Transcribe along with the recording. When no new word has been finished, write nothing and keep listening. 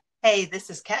Hey, this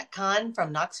is Cat Con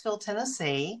from Knoxville,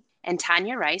 Tennessee, And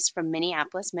Tanya Rice from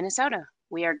Minneapolis, Minnesota.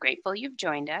 We are grateful you've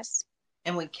joined us.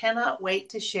 and we cannot wait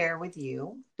to share with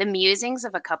you. The musings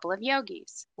of a couple of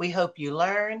yogis. We hope you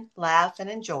learn, laugh, and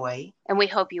enjoy And we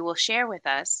hope you will share with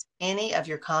us. any of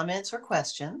your comments or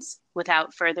questions.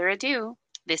 Without further ado,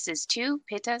 this is Two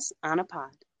Pittas on a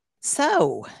Pod.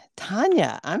 So,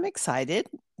 Tanya, I'm excited.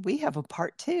 We have a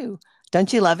part two.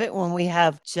 Don't you love it when we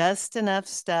have just enough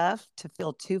stuff to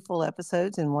fill two full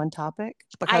episodes in one topic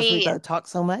because we both talk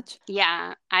so much?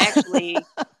 I actually,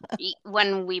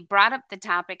 when we brought up the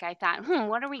topic, I thought,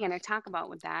 what are we going to talk about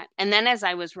with that? And then as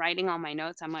I was writing all my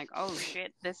notes, I'm like, oh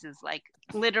shit, this is like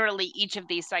literally each of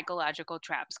these psychological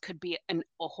traps could be a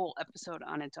whole episode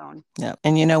on its own. Yeah.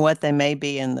 And you know what? They may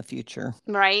be in the future.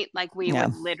 Right? Like we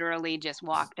would literally just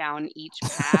walk down each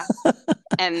path.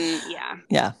 And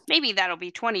yeah, maybe that'll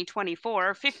be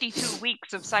 2024, 52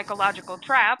 weeks of psychological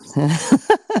traps.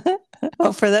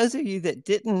 Well, for those of you that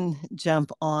didn't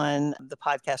jump on the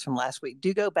podcast from last week,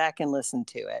 do go back and listen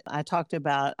to it.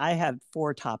 I have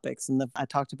 4 topics, and I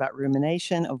talked about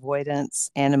rumination,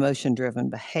 avoidance, and emotion-driven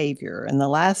behavior. And the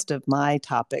last of my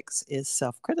topics is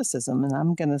self-criticism. And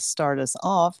I'm going to start us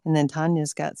off. And then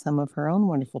Tanya's got some of her own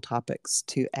wonderful topics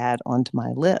to add onto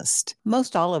my list.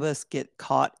 Most all of us get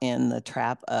caught in the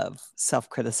trap of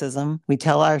self-criticism. We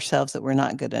tell ourselves that we're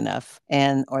not good enough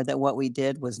or that what we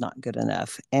did was not good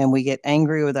enough. And we get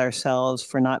angry with ourselves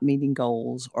for not meeting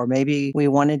goals, or maybe we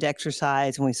wanted to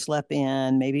exercise and we slept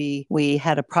in. Maybe we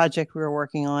had a project we were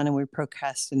working on and we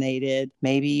procrastinated.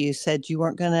 Maybe you said you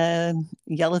weren't going to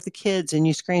yell at the kids and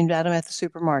you screamed at them at the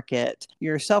supermarket.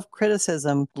 Your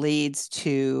self-criticism leads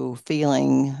to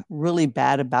feeling really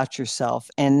bad about yourself.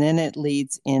 And then it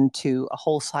leads into a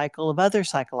whole cycle of other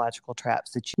psychological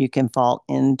traps that you can fall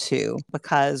into,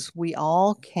 because we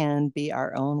all can be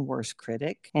our own worst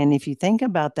critic. And if you think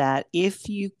about that, if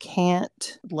you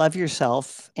can't love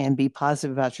yourself and be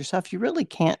positive about yourself, you really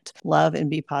can't love and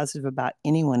be positive about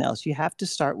anyone else. You have to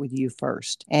start with you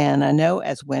first. And I know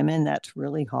as women, that's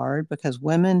really hard, because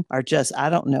women are just, I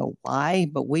don't know why,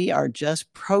 but we are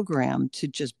just programmed to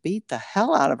just beat the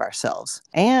hell out of ourselves.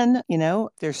 And,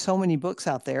 there's so many books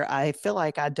out there. I feel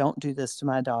like I don't do this to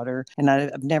my daughter, and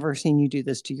I've never seen you do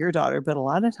this to your daughter, but a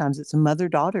lot of times it's a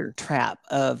mother-daughter trap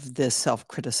of this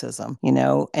self-criticism,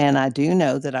 and I do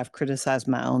know that I've criticized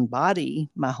my own body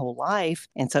my whole life.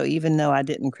 And so even though I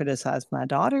didn't criticize my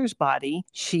daughter's body,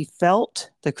 she felt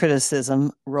the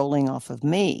criticism rolling off of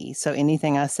me. So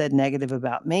anything I said negative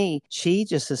about me, she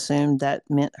just assumed that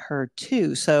meant her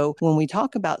too. So when we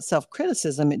talk about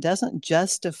self-criticism, it doesn't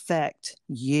just affect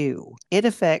you. It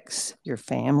affects your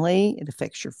family, it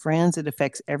affects your friends, it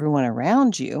affects everyone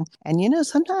around you. And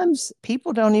sometimes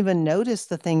people don't even notice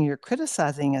the thing you're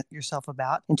criticizing yourself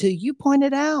about until you point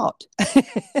it out.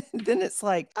 Then it's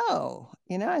like, oh,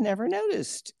 I never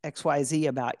noticed XYZ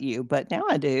about you, but now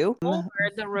I do. Or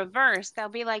the reverse, they'll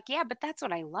be like, yeah, but that's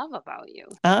what I love about you.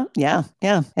 Yeah.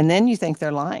 And then you think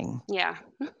they're lying. Yeah.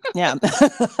 Yeah.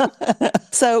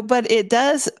 So, but it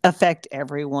does affect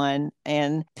everyone,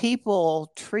 and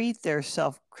people treat their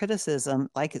self-criticism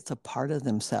like it's a part of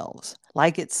themselves,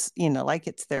 like it's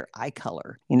their eye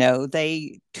color.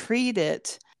 They treat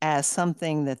it as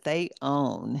something that they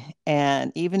own.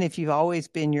 And even if you've always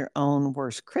been your own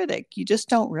worst critic, you just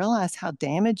don't realize how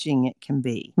damaging it can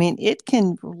be. I mean, it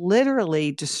can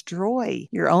literally destroy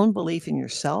your own belief in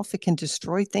yourself. It can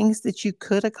destroy things that you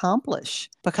could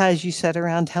accomplish because you sit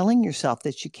around telling yourself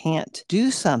that you can't do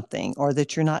something or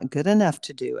that you're not good enough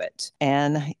to do it.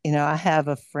 And, I have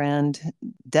a friend,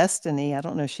 Destiny, I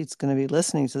don't know if she's going to be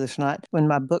listening to this or not. When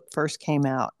my book first came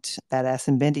out, Badass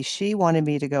and Bendy, she wanted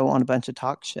me to go on a bunch of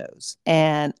talk shows.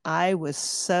 And I was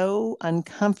so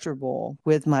uncomfortable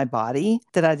with my body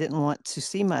that I didn't want to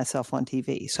see myself on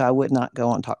TV. So I would not go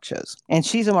on talk shows. And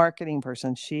she's a marketing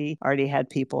person. She already had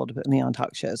people to put me on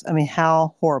talk shows. I mean,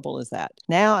 how horrible is that?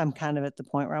 Now I'm kind of at the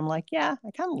point where I'm like, yeah,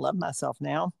 I kind of love myself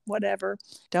now. Whatever.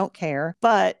 Don't care.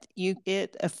 But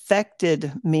it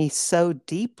affected me so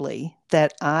deeply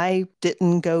that I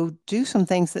didn't go do some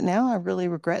things that now I really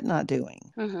regret not doing.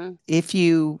 Mm-hmm. If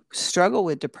you struggle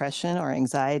with depression or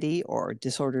anxiety or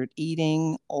disordered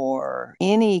eating or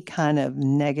any kind of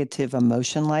negative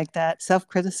emotion like that,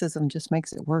 self-criticism just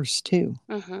makes it worse too.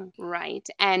 Mm-hmm. Right.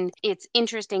 And it's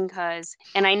interesting because,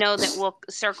 and I know that we'll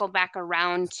circle back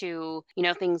around to,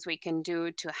 things we can do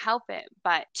to help it,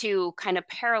 but to kind of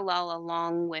parallel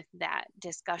along with that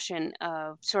discussion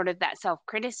of sort of that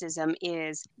self-criticism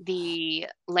is the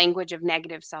language of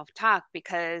negative self-talk,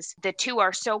 because the two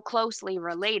are so closely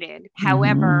related. Mm-hmm.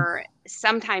 However,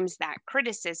 sometimes that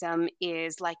criticism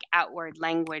is like outward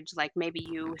language, like maybe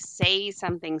you say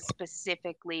something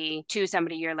specifically to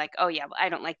somebody, you're like, oh yeah, well, I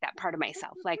don't like that part of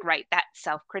myself, like, right, that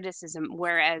self-criticism.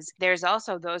 Whereas there's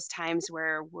also those times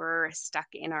where we're stuck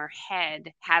in our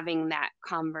head having that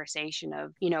conversation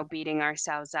of, beating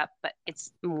ourselves up, but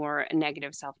it's more a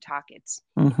negative self-talk.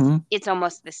 It's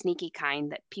almost the sneaky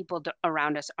kind that people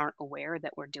around us aren't aware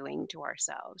that we're doing to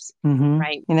ourselves.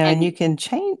 Right. And you can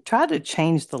try to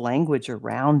change the language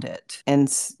around it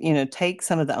and, take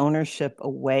some of the ownership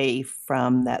away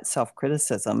from that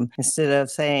self-criticism instead of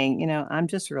saying, I'm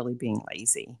just really being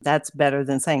lazy. That's better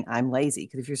than saying I'm lazy.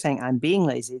 Because if you're saying I'm being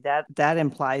lazy, that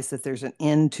implies that there's an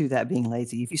end to that being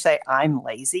lazy. If you say I'm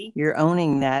lazy, you're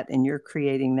owning that and you're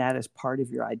creating that as part of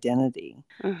your identity.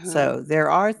 So there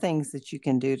are things that you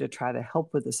can do to try to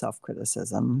help with the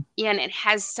self-criticism. Yeah, and it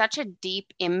has such a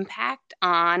deep impact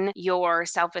on your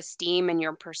self-esteem and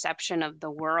your perception of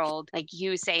the world. Like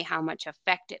you say, how much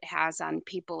effect it has on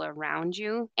people around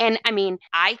you. And I mean,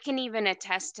 I can even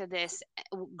attest to this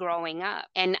growing up.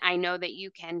 And I know that you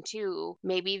can too.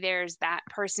 Maybe there's that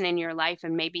person in your life,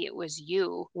 and maybe it was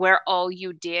you, where all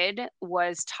you did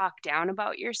was talk down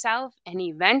about yourself. And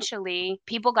eventually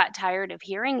people got tired of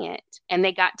hearing it, and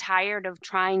they got tired of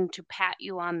trying to pat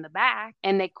you on the back,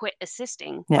 and they quit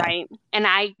assisting. Yeah. Right. And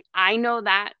I know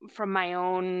that from my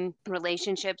own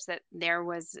relationships, that there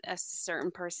was a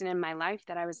certain person in my life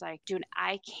that I was like, dude,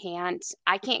 I can't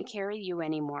carry you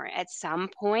anymore. At some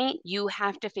point, you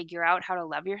have to figure out how to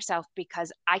love yourself,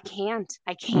 because I can't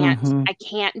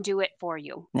do it for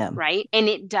you. Yeah. Right. And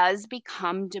it does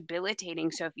become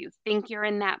debilitating. So if you think you're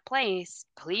in that place,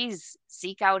 please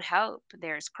seek out help.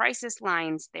 There's crisis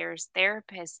lines, there's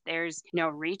therapists, there's,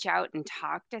 reach out and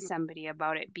talk to somebody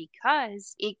about it,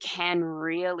 because it can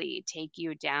really take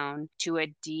you down to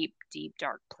a deep, deep,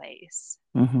 dark place.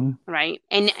 Right.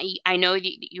 And I know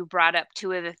you brought up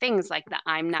two of the things, like the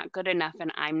I'm not good enough and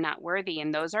I'm not worthy.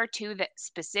 And those are two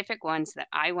specific ones that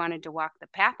I wanted to walk the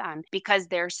path on, because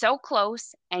they're so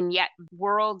close and yet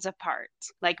worlds apart.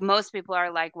 Like most people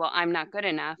are like, well, I'm not good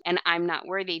enough and I'm not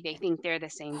worthy. They think they're the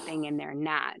same thing, and they're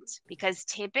not. Because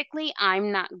typically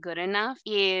I'm not good enough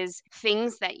is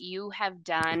things that you have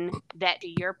done that,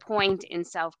 to your point in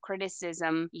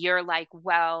self-criticism, you're like,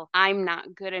 well, I'm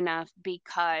not good enough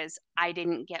because I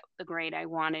didn't get the grade I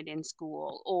wanted in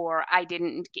school, or I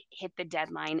didn't hit the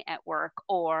deadline at work,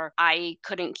 or I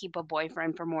couldn't keep a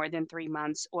boyfriend for more than 3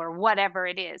 months, or whatever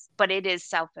it is. But it is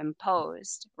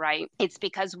self-imposed, right? It's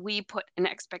because we put an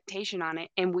expectation on it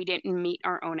and we didn't meet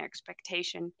our own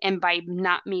expectation. And by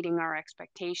not meeting our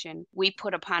expectation, we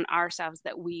put upon ourselves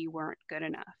that we weren't good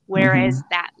enough. Whereas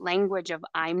that language of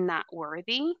I'm not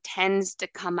worthy tends to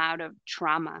come out of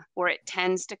trauma, or it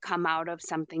tends to come out of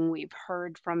something we've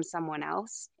heard from someone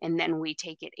else, and then we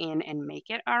take it in and make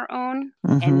it our own,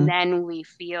 and then we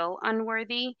feel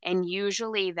unworthy. And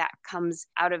usually that comes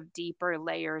out of deeper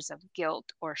layers of guilt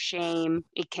or shame.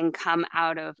 It can come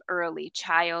out of early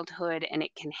childhood, and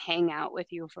it can hang out with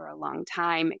you for a long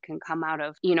time. It can come out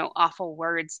of, awful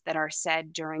words that are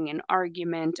said during an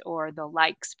argument or the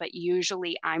likes. But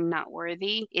usually I'm not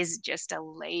worthy is just a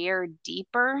layer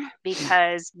deeper,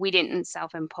 because we didn't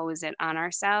self-impose it on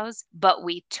ourselves, but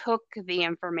we took the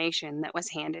information that was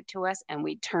handed to us and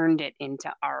we turned it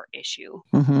into our issue.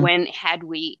 When had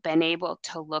we been able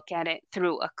to look at it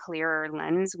through a clearer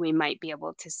lens, we might be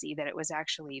able to see that it was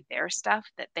actually their stuff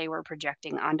that they were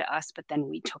projecting onto us, but then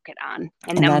we took it on.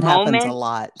 And that happens a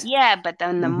lot. Yeah, but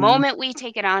then the moment we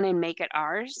take it on and make it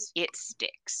ours, it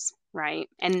sticks. Right.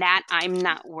 And that I'm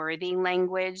not worthy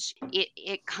language,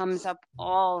 it comes up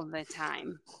all the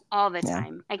time.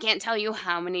 I can't tell you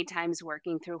how many times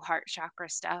working through heart chakra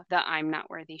stuff, the I'm not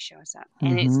worthy shows up.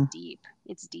 And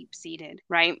it's deep seated.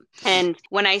 Right. And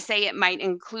when I say it might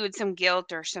include some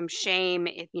guilt or some shame,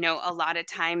 a lot of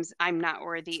times I'm not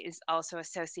worthy is also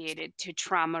associated to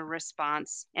trauma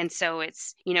response. And so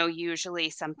it's, usually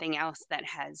something else that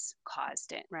has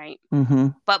caused it. Right.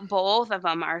 But both of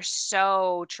them are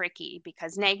so tricky,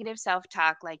 because negative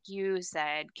self-talk, like you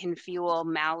said, can fuel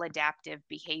maladaptive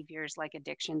behaviors like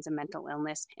addictions and mental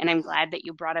illness. And I'm glad that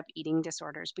you brought up eating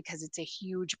disorders, because it's a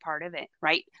huge part of it,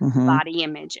 right? Body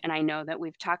image. And I know that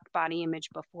we've talked body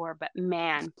image before, but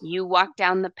man, you walk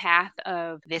down the path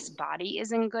of this body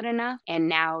isn't good enough, and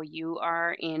now you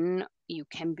are in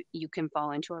you can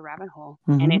fall into a rabbit hole,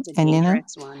 Mhm. and it's a And,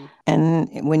 dangerous one.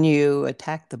 and when you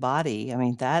attack the body, I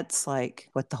mean, that's like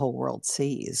what the whole world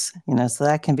sees, so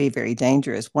that can be very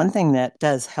dangerous. One thing that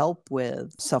does help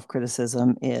with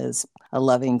self-criticism is a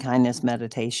loving kindness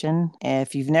meditation.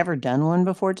 If you've never done one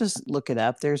before, just look it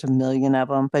up. There's a million of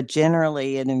them, but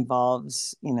generally it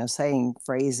involves, saying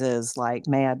phrases like,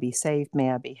 may I be safe,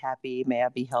 may I be happy, may I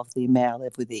be healthy, may I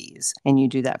live with ease. And you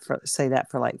do that say that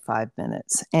for like 5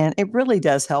 minutes. And it really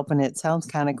does help. And it sounds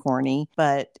kind of corny,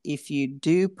 but if you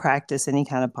do practice any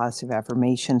kind of positive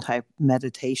affirmation type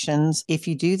meditations, if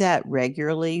you do that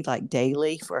regularly, like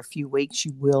daily for a few weeks,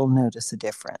 you will notice a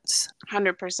difference.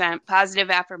 100%. Positive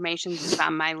affirmations is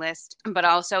on my list, but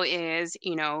also is,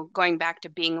 going back to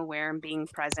being aware and being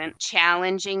present,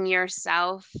 challenging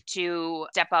yourself to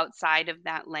step outside of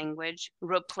that language,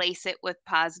 replace it with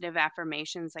positive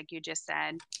affirmations, like you just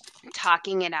said.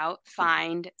 Talking it out,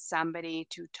 find somebody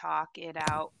to talk it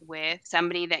out with,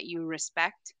 somebody that you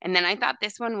respect. And then I thought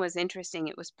this one was interesting.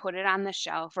 It was put it on the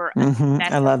shelf for a I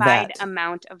love specified that.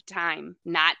 amount of time,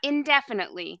 not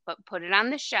indefinitely, but put it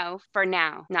on the shelf for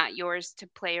now, not yours to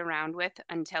play around with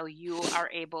until you are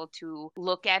able to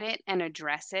look at it and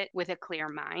address it with a clear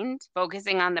mind,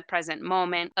 focusing on the present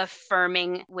moment,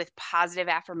 affirming with positive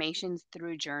affirmations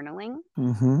through journaling.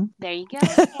 There you go.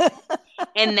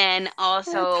 And then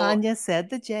also Tanya said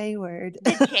the J word.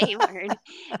 the J word.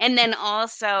 And then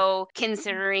also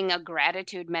considering a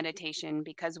gratitude meditation,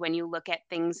 because when you look at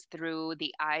things through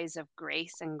the eyes of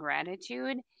grace and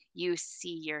gratitude, you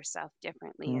see yourself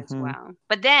differently as well.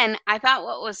 But then I thought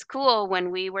what was cool when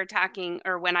we were talking,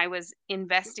 or when I was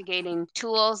investigating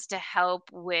tools to help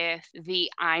with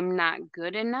the I'm not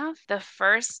good enough, the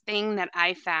first thing that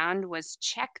I found was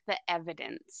check the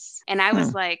evidence. And I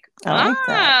was like, I like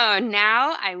that.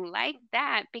 now I like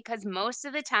that, because most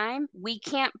of the time we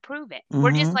can't prove it.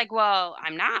 We're just like, well,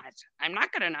 I'm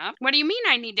not good enough. What do you mean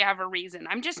I need to have a reason?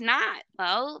 I'm just not.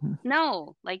 Well,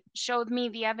 no, like, show me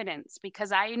the evidence,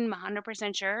 because I'm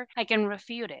 100% sure I can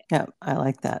refute it. Yeah, I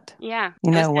like that. Yeah.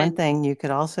 That was One good. thing you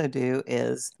could also do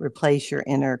is replace your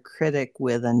inner critic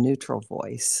with a neutral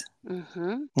voice.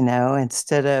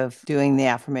 Instead of doing the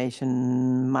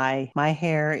affirmation, my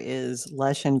hair is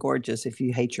lush and gorgeous if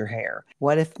you hate your hair.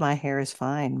 What if my hair is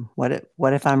fine? What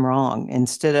if I'm wrong?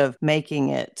 Instead of making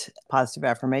it positive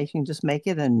affirmation, just make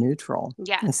it a neutral.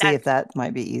 Yeah, And see if that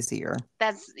might be easier.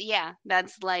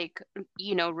 That's like,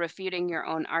 refuting your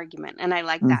own argument. And I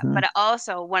like that. But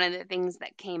also, one of the things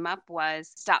that came up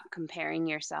was stop comparing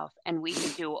yourself. And we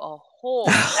could do a whole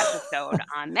episode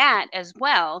on that as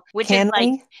well, which Can is like,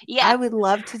 we? yeah, I would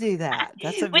love to do that.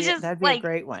 which is That'd be a like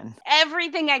great one.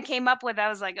 everything I came up with. I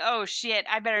was like, oh shit,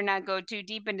 I better not go too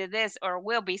deep into this or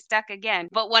we'll be stuck again.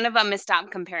 But one of them is stop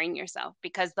comparing yourself,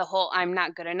 because the whole I'm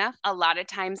not good enough a lot of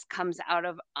times comes out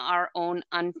of our own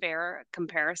unfair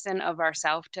comparison of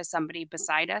ourselves to somebody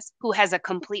beside us who has a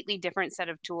completely different set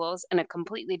of tools and a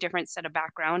completely different set of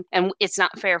background. And it's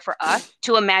not fair for us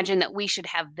to imagine that we should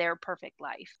have their perfect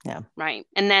life. Yeah. Right.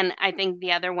 And then I think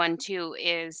the other one too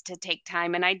is to take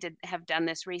time, and I have done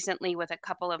this recently with a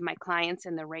couple of my clients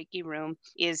in the Reiki room,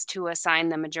 is to assign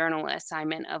them a journal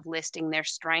assignment of listing their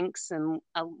strengths and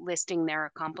listing their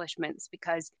accomplishments,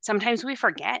 because sometimes we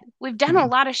forget. We've done a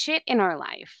lot of shit in our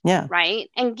life. Yeah. Right.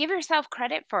 And give yourself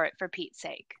credit for it, for Pete's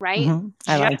sake. Right.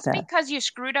 I like Just that. because you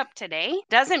screwed up today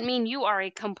doesn't mean you are a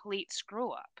complete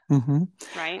screw up.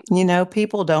 Right.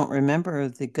 People don't remember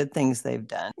the good things they've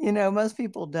done. Most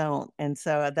people don't. And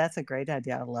so that's a great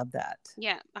idea. I love that.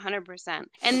 Yeah, 100%.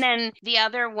 And then the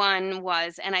other one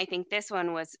was, and I think this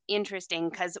one was interesting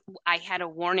because I had a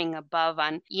warning above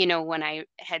on, when I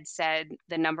had said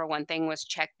the number one thing was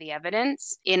check the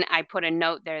evidence. And I put a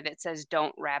note there that says,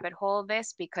 don't rabbit hole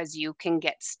this, because you can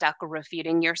get stuck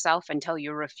refuting yourself until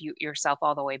you refute yourself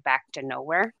all the way back to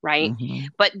nowhere. Right.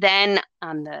 But then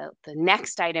on the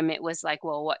next item, it was like,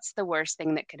 well, what's the worst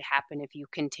thing that could happen if you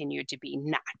continue to be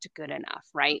not good enough?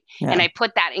 Right. Yeah. And I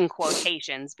put that in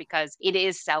quotations because it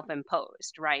is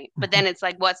self-imposed, right? But then it's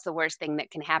like, what's the worst thing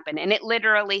that can happen? And it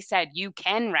literally said, you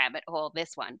can rabbit hole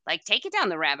this one. Like, take it down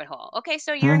the rabbit hole. Okay,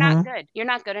 so you're not good. You're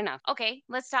not good enough. Okay,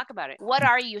 let's talk about it. What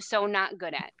are you so not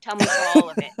good at? Tell me all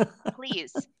of it.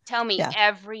 Please tell me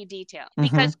every detail.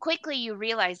 Because quickly you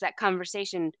realize that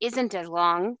conversation isn't as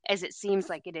long as it seems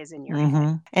like it is in your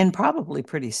head. And probably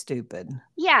pretty stupid.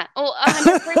 Yeah. Oh,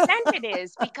 100% it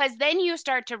is. Because then you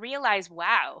start to realize,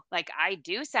 wow, like I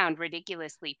do sound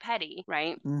ridiculously petty,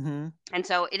 right? And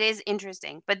so it is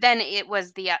interesting. But then it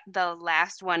was the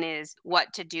last one is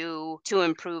what to do to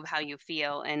improve how you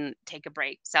feel and take a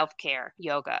break. Self-care,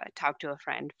 yoga, talk to a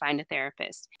friend, find a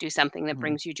therapist, do something that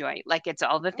brings you joy. Like, it's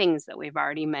all the things that we've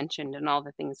already mentioned. mentioned and all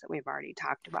the things that we've already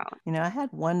talked about. I had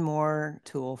one more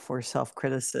tool for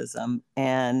self-criticism,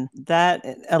 and that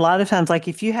a lot of times, like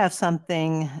if you have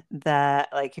something that,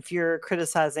 like if you're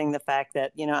criticizing the fact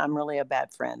that, I'm really a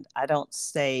bad friend, I don't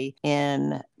stay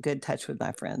in good touch with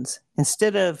my friends.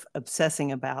 Instead of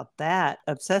obsessing about that,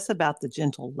 obsess about the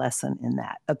gentle lesson in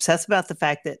that. Obsess about the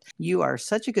fact that you are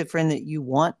such a good friend that you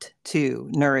want to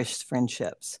nourish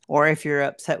friendships. Or if you're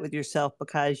upset with yourself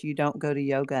because you don't go to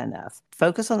yoga enough,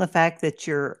 focus on the fact that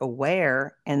you're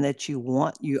aware and that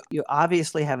you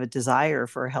obviously have a desire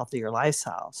for a healthier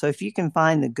lifestyle. So if you can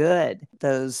find the good,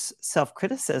 those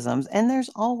self-criticisms, and there's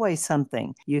always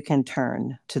something you can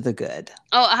turn to the good.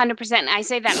 Oh, 100%. I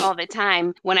say that all the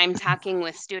time when I'm talking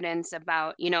with students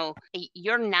about,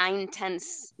 you're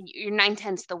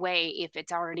 9/10 the way if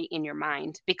it's already in your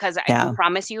mind. Because I can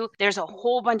promise you, there's a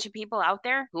whole bunch of people out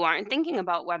there who aren't thinking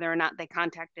about whether or not they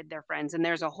contacted their friends. And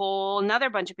there's a whole another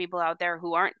bunch of people out there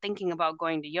who aren't thinking about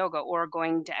going to yoga or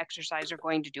going to exercise or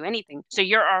going to do anything. So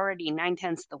you're already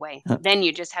 9/10 the way. Then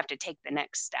you just have to take the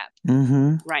next step.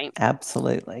 Mm-hmm. Right.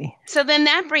 Absolutely. So then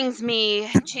that brings me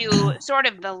to sort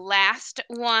of the last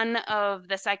one of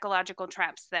the psychological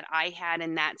traps that I had,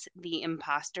 and that's the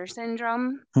imposter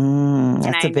syndrome.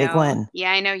 That's a big one.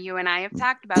 Yeah, I know you and I have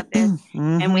talked about this,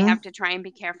 and we have to try and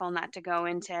be careful not to go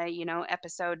into,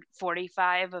 episode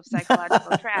 45 of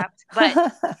psychological traps.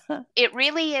 But it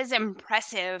really is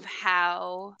impressive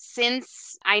how,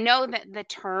 since I know that the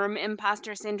term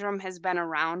imposter syndrome has been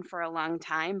around for a long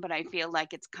time, but I feel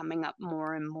like it's coming up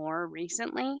more and more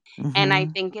recently. And I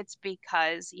think it's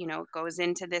because, it goes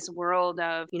into this world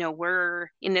of, we're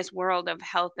in this world of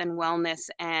health and wellness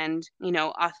and,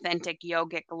 authentic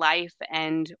yogic life.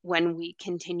 And when we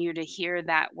continue to hear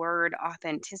that word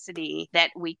authenticity,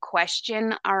 that we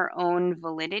question our own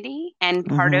validity. And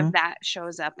part of that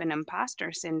shows up in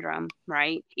imposter syndrome,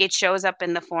 right? It shows up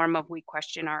in the form of we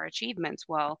question our achievements.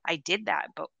 Well, I did that,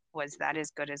 but was that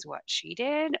as good as what she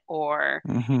did? Or,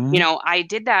 I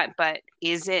did that, but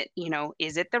is it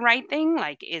the right thing?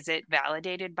 Like, is it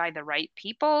validated by the right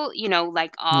people?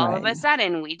 Like all of a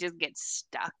sudden we just get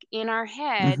stuck in our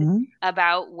head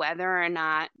about whether or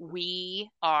not we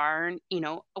are,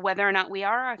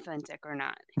 authentic or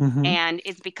not. And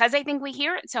it's because I think we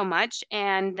hear it so much.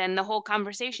 And then the whole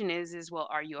conversation is, well,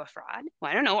 are you a fraud?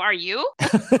 Well, I don't know. Are you?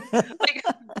 Like,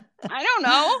 I don't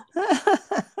know.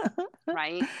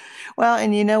 Right. Well,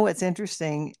 and what's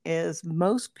interesting is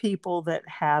most people that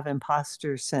have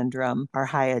imposter syndrome are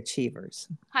high achievers.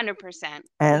 100%.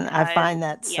 And I find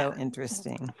that so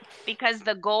interesting. Because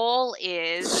the goal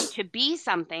is to be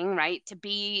something, right?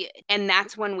 And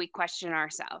that's when we question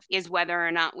ourselves, is whether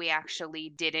or not we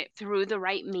actually did it through the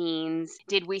right means.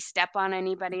 Did we step on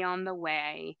anybody on the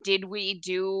way? Did we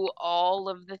do all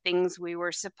of the things we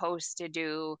were supposed to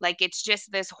do? Like, it's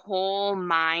just this whole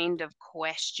mind of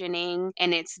questioning.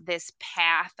 And it's this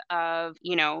path of,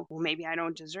 well, maybe I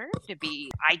don't deserve to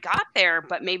be. I got there,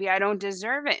 but maybe I don't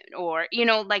deserve it. Or,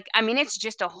 it's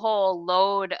just a whole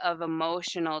load of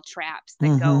emotional traps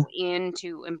that go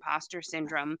into imposter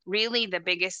syndrome. Really, the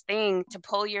biggest thing to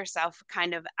pull yourself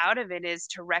kind of out of it is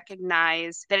to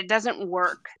recognize that it doesn't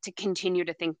work to continue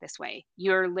to think this way.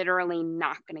 You're literally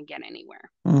not going to get anywhere.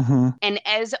 And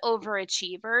as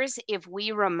overachievers, if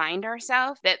we remind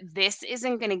ourselves that this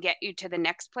isn't going to get you to the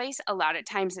next place, a lot of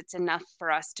times it's enough for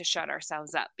us to shut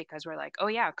ourselves up because we're like, oh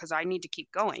yeah, because I need to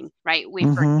keep going, right? We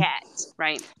forget,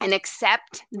 right? And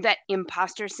accept that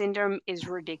imposter syndrome is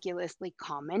ridiculously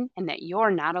common and that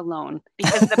you're not alone,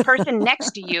 because the person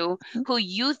next to you who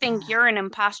you think you're an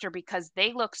imposter because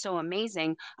they look so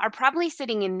amazing are probably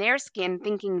sitting in their skin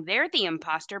thinking they're the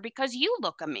imposter because you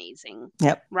look amazing.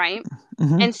 Yep. Right.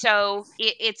 And so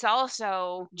it's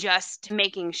also just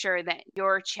making sure that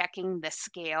you're checking the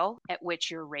scale at which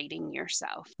you're rating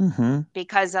yourself.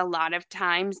 Because a lot of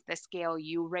times the scale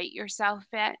you rate yourself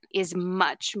at is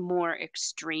much more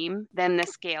extreme than the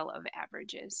scale of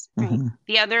averages. Right?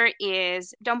 The other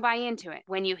is, don't buy into it.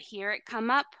 When you hear it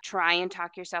come up, try and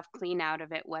talk yourself clean out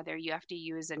of it, whether you have to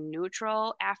use a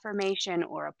neutral affirmation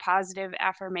or a positive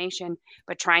affirmation,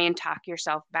 but try and talk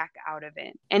yourself back out of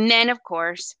it. And then, of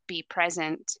course, be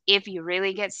present. If you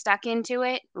really get stuck into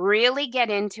it, really get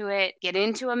into it, get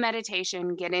into a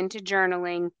meditation, get into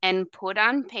journaling, and put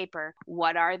on paper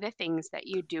what are the things that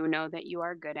you do know that you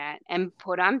are good at, and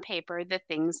put on paper the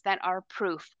things that are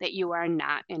proof that you are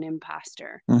not an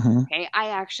imposter. Okay, I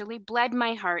actually bled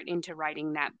my heart into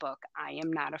writing that book. I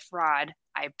am not a fraud.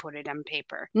 I put it on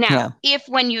paper. Now, if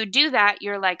when you do that,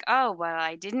 you're like, oh, well,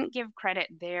 I didn't give credit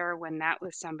there when that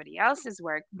was somebody else's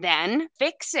work, then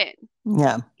fix it.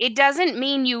 Yeah. It doesn't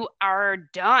mean you are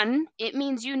done. It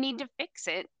means you need to fix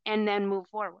it and then move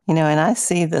forward. And I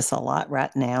see this a lot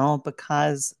right now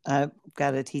because I've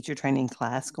got a teacher training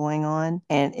class going on.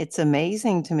 And it's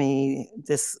amazing to me,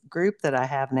 this group that I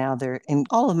have now,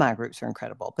 all of my groups are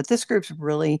incredible, but this group's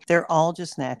they're all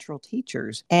just natural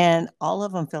teachers. And all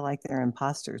of them feel like they're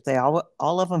imposters.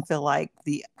 All of them feel like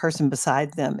the person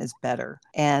beside them is better.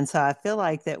 And so I feel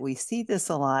like that we see this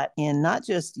a lot in not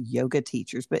just yoga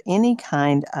teachers, but any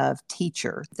kind of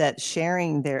teacher that's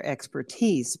sharing their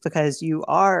expertise, because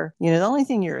the only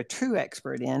thing you're a true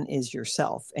expert in is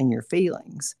yourself and your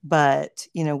feelings. But,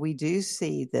 we do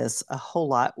see this a whole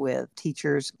lot with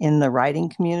teachers in the writing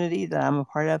community that I'm a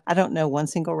part of. I don't know one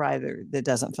single writer that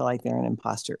doesn't feel like they're an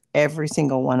imposter. Every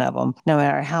single one of them, no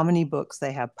matter how many books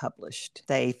they have published,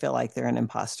 they feel like they're an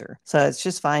imposter. So it's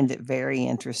just find it very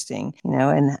interesting,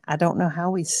 and I don't know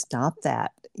how we stop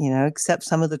that, except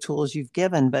some of the tools you've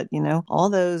given, but, all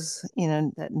those,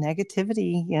 that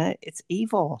negativity, it's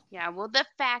evil. Yeah, well, the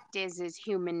fact is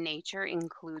human nature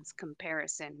includes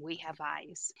comparison. We have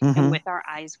eyes, Mm-hmm. and with our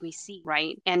eyes we see,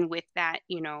 right? And with that,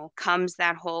 comes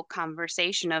that whole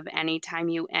conversation of anytime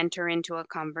you enter into a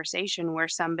conversation where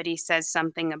somebody says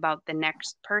something about the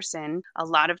next person, a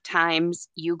lot of times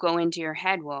you go into your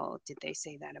head, well, did they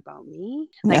say that about me?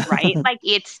 Like, right? Like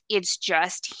it's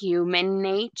just human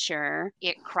nature.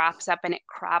 It crops up, and it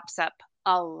crops up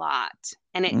a lot.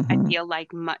 And I feel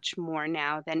like much more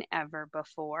now than ever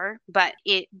before. But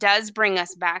it does bring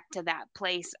us back to that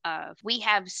place of we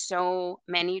have so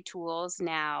many tools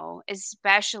now,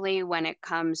 especially when it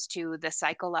comes to the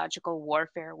psychological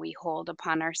warfare we hold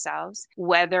upon ourselves,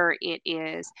 whether it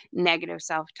is negative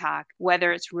self-talk,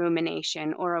 whether it's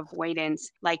rumination or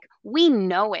avoidance. Like, we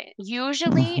know it.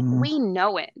 Usually we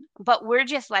know it, but we're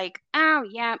just like, oh,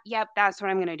 yep, that's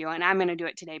what I'm going to do. And I'm going to do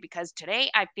it today because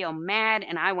today I feel mad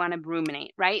and I want to ruminate.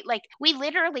 Right? Like, we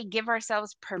literally give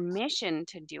ourselves permission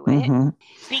to do it.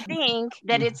 We think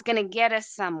that it's going to get us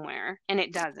somewhere, and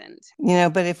it doesn't.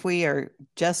 But if you and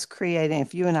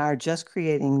I are just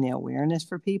creating the awareness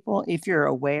for people, if you're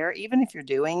aware, even if you're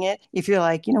doing it, if you're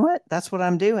like, you know what, that's what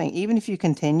I'm doing, even if you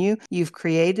continue, you've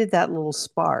created that little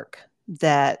spark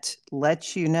that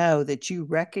lets you know that you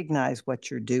recognize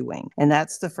what you're doing. And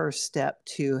that's the first step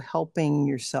to helping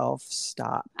yourself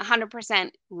stop.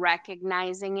 100%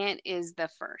 recognizing it is the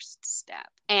first step.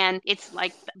 And it's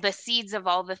like the seeds of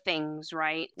all the things,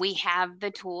 right? We have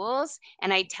the tools,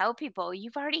 and I tell people,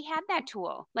 you've already had that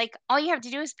tool. Like, all you have to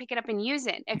do is pick it up and use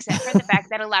it, except for the fact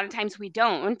that a lot of times we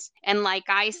don't. And like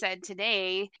I said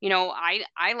today,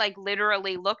 I like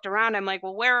literally looked around. I'm like,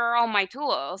 well, where are all my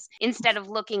tools? Instead of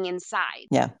looking inside.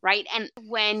 Yeah. Right. And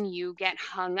when you get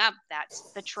hung up,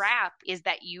 that's the trap, is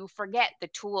that you forget the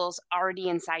tools already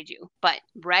inside you. But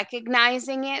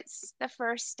recognizing it's the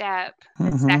first step.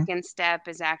 The second step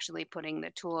is actually putting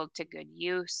the tool to good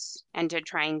use and to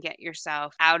try and get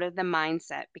yourself out of the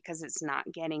mindset, because it's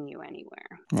not getting you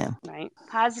anywhere. Yeah. Right?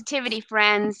 Positivity,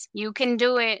 friends. You can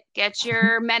do it. Get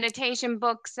your meditation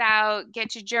books out,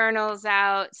 get your journals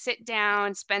out, sit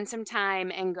down, spend some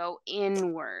time, and go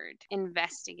inward.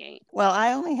 Investigate. Well,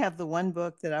 I only have the one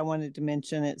book that I wanted to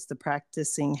mention. It's the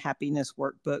Practicing Happiness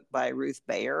Workbook by Ruth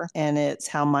Bayer. And it's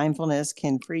how mindfulness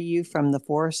can free you from the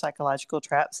 4 psychological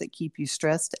traps that keep you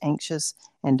stressed, anxious,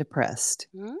 and depressed.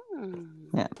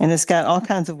 Yeah. And it's got all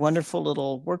kinds of wonderful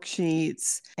little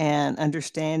worksheets and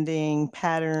understanding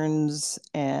patterns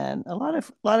and a lot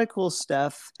of cool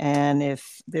stuff. And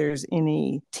if there's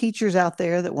any teachers out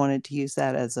there that wanted to use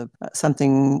that as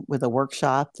something with a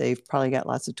workshop, they've probably got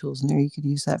lots of tools in there. You could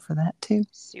use that for that too.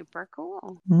 Super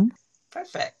cool.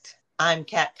 Perfect. I'm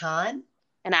Cat Khan.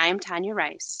 And I'm Tanya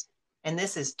Rice. And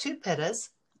this is Two Pittas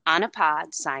on a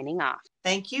Pod, signing off.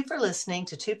 Thank you for listening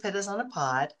to Two Pittas on a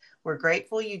Pod. We're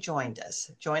grateful you joined us.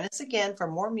 Join us again for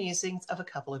more musings of a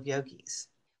couple of yogis.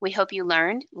 We hope you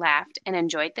learned, laughed, and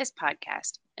enjoyed this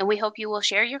podcast, and we hope you will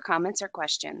share your comments or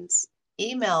questions.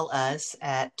 Email us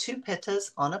at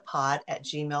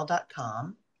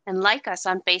twopittasonapod@gmail.com. And like us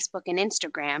on Facebook and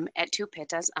Instagram at Two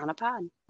Pittas on a Pod.